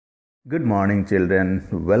Good morning, children.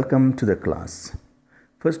 Welcome to the class.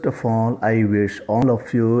 First of all, I wish all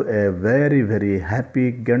of you a very happy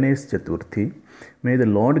Ganesh Chaturthi. May the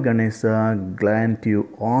Lord Ganesha grant you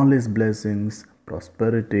all his blessings,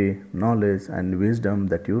 prosperity, knowledge, and wisdom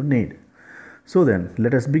that you need. So then,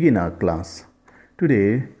 let us begin our class.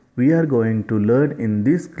 Today, we are going to learn in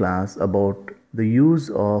this class about the use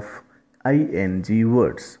of ing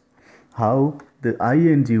words. How the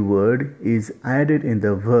ing word is added in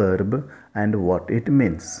the verb and what it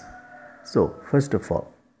means. So, first of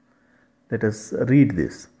all, let us read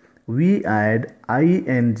this. We add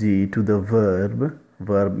ing to the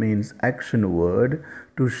verb means action word,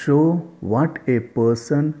 to show what a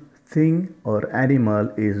person, thing or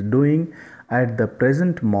animal is doing at the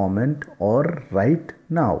present moment or right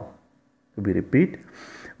now. We repeat.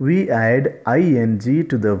 We add ing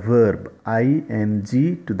to the verb,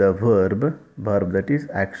 verb that is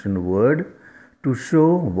action word, to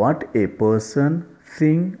show what a person,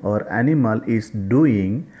 thing or animal is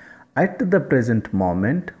doing at the present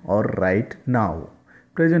moment or right now.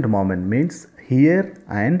 Present moment means here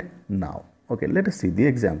and now. Okay, let us see the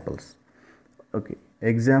examples. Okay,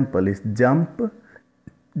 example is jump,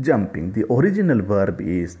 jumping. The original verb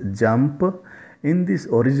is jump. In this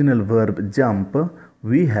original verb jump,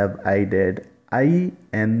 we have added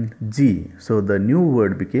ing. So the new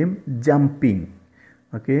word became jumping.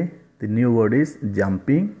 Okay, the new word is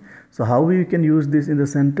jumping. So how we can use this in the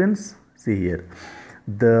sentence? See here.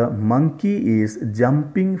 The monkey is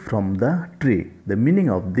jumping from the tree. The meaning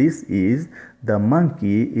of this is the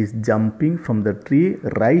monkey is jumping from the tree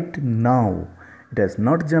right now. It has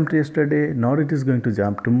not jumped yesterday, nor it is going to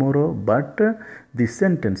jump tomorrow, but this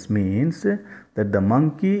sentence means that the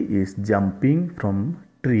monkey is jumping from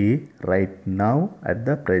tree right now at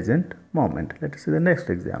the present moment. Let us see the next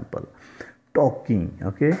example. Talking.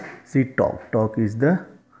 Okay, see talk is the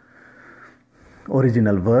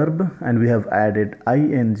original verb and we have added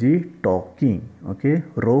ing, talking. Okay,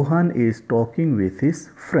 Rohan is talking with his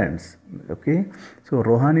friends. Okay, so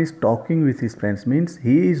Rohan is talking with his friends means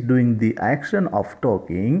he is doing the action of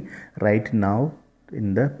talking right now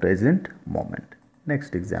in the present moment.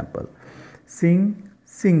 Next example. Sing,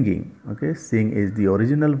 singing. Okay, sing is the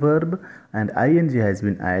original verb and ing has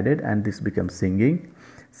been added and this becomes singing.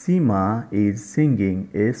 Seema is singing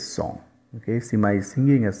a song. Okay, Seema is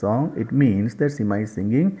singing a song. It means that Seema is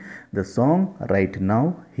singing the song right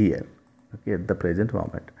now here. Okay, at the present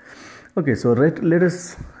moment. Okay, so let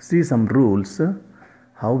us see some rules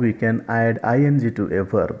how we can add ing to a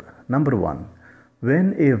verb. Number 1,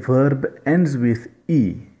 when a verb ends with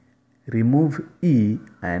e, remove e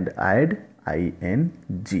and add ing.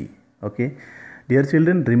 Okay, dear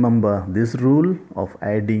children, remember this rule of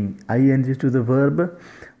adding ing to the verb.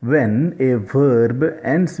 When a verb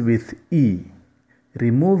ends with e,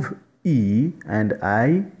 remove e and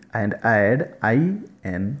add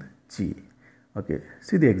ing. Okay,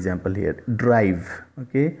 see the example here. Drive.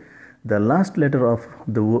 Okay, the last letter of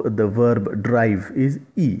the verb drive is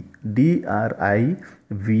e, drive.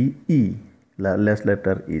 Last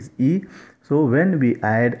letter is e. So when we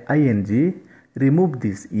add ing, remove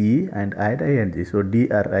this e and add ing. So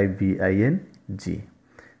driving.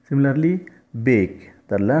 Similarly, bake.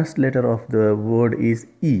 The last letter of the word is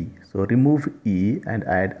e. So remove e and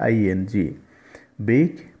add ing.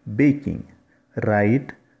 Bake, baking.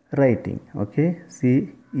 Write, writing. Okay,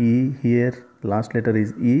 see e here, last letter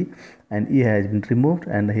is e and e has been removed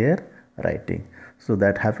and here writing. So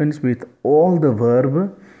that happens with all the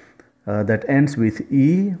verb that ends with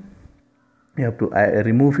e. You have to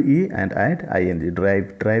remove e and add ing.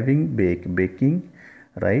 Drive, driving, bake, baking,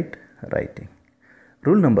 write, writing.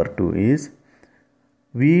 Rule number 2 is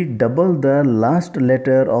we double the last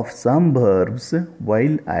letter of some verbs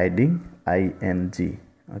while adding ing.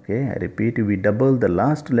 Okay, I repeat, we double the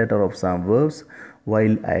last letter of some verbs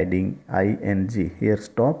while adding ing. Here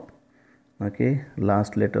stop. Okay,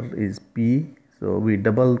 last letter is p. So we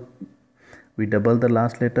double the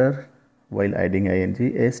last letter while adding ing.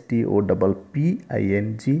 stopping.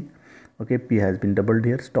 Okay, p has been doubled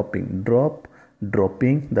here. Stopping. Drop,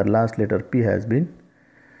 dropping. The last letter p has been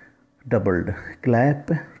doubled. Clap,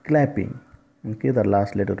 clapping. Okay, the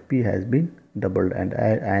last letter p has been doubled and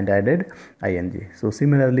added ing. So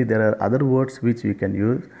similarly, there are other words which we can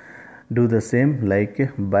use. Do the same like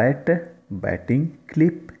bat, batting,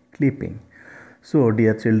 clip, clipping. So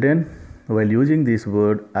dear children, while using this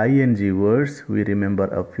word ing words, we remember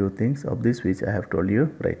a few things of this which I have told you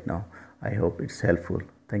right now. I hope it's helpful.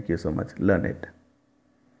 Thank you so much. Learn it.